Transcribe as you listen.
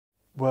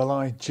Well,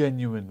 I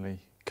genuinely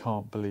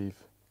can't believe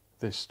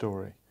this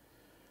story.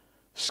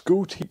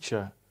 School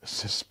teacher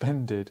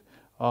suspended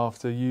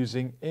after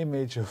using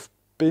image of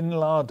bin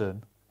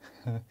Laden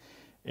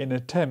in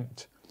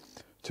attempt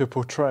to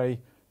portray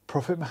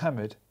Prophet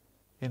Muhammad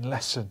in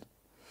lesson.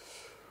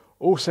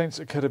 All Saints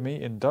Academy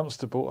in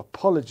Dunstable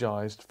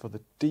apologised for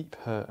the deep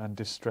hurt and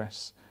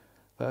distress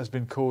that has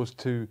been caused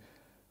to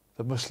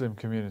the Muslim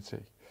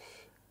community.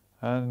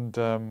 And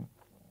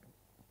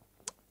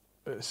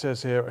it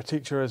says here, a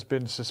teacher has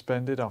been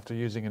suspended after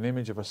using an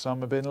image of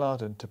Osama bin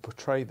Laden to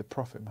portray the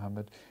Prophet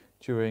Muhammad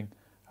during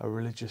a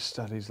religious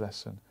studies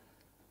lesson.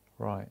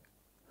 Right.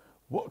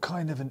 What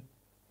kind of an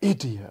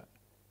idiot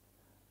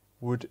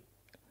would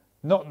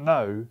not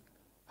know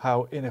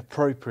how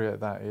inappropriate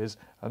that is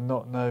and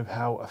not know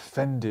how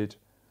offended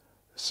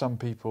some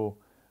people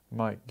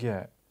might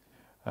get?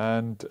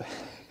 And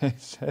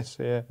it says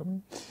here,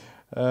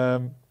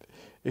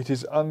 it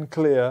is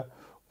unclear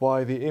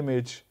why the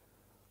image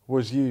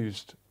was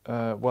used.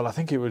 Well, I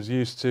think it was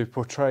used to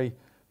portray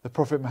the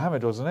Prophet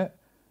Muhammad, wasn't it?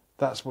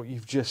 That's what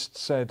you've just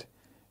said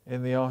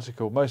in the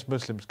article. Most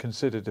Muslims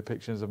consider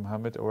depictions of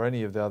Muhammad or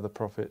any of the other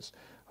prophets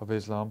of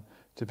Islam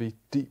to be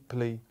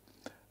deeply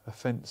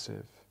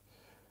offensive.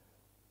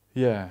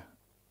 Yeah,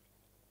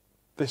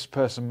 this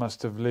person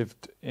must have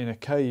lived in a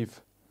cave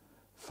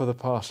for the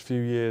past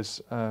few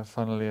years,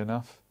 funnily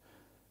enough,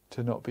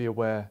 to not be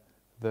aware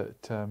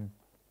that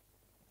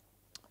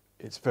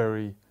it's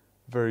very,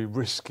 very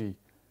risky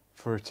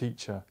for a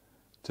teacher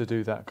to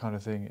do that kind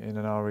of thing in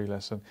an RE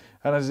lesson.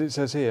 And as it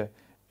says here,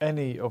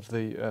 any of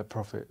the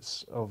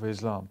prophets of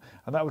Islam.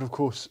 And that would, of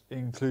course,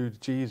 include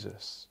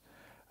Jesus.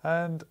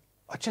 And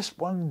I just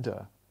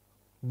wonder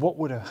what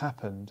would have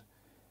happened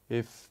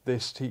if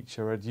this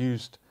teacher had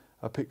used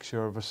a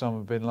picture of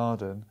Osama bin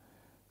Laden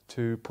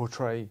to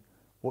portray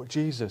what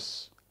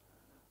Jesus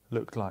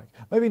looked like.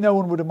 Maybe no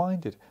one would have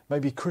minded.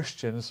 Maybe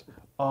Christians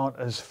aren't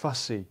as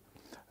fussy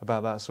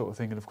about that sort of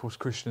thing. And of course,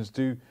 Christians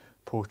do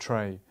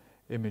portray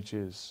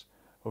images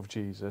of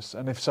Jesus.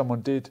 And if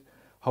someone did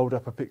hold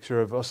up a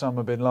picture of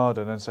Osama bin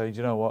Laden and say, do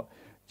you know what,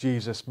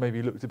 Jesus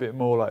maybe looked a bit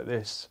more like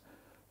this,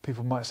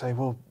 people might say,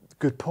 well,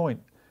 good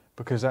point,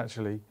 because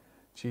actually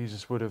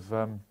Jesus would have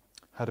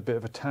had a bit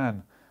of a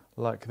tan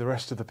like the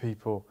rest of the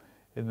people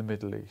in the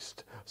Middle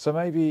East. So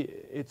maybe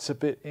it's a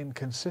bit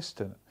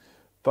inconsistent.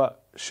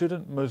 But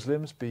shouldn't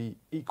Muslims be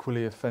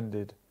equally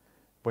offended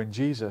when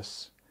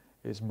Jesus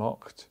is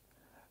mocked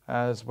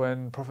as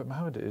when Prophet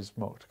Muhammad is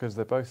mocked? Because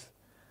they're both,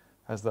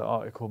 as the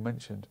article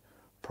mentioned,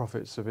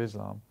 prophets of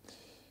Islam.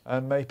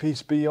 And may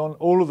peace be on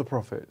all of the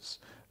prophets.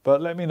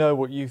 But let me know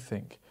what you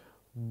think.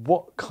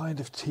 What kind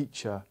of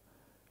teacher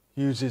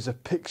uses a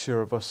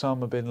picture of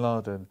Osama bin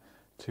Laden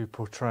to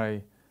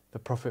portray the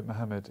Prophet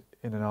Muhammad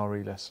in an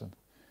RE lesson?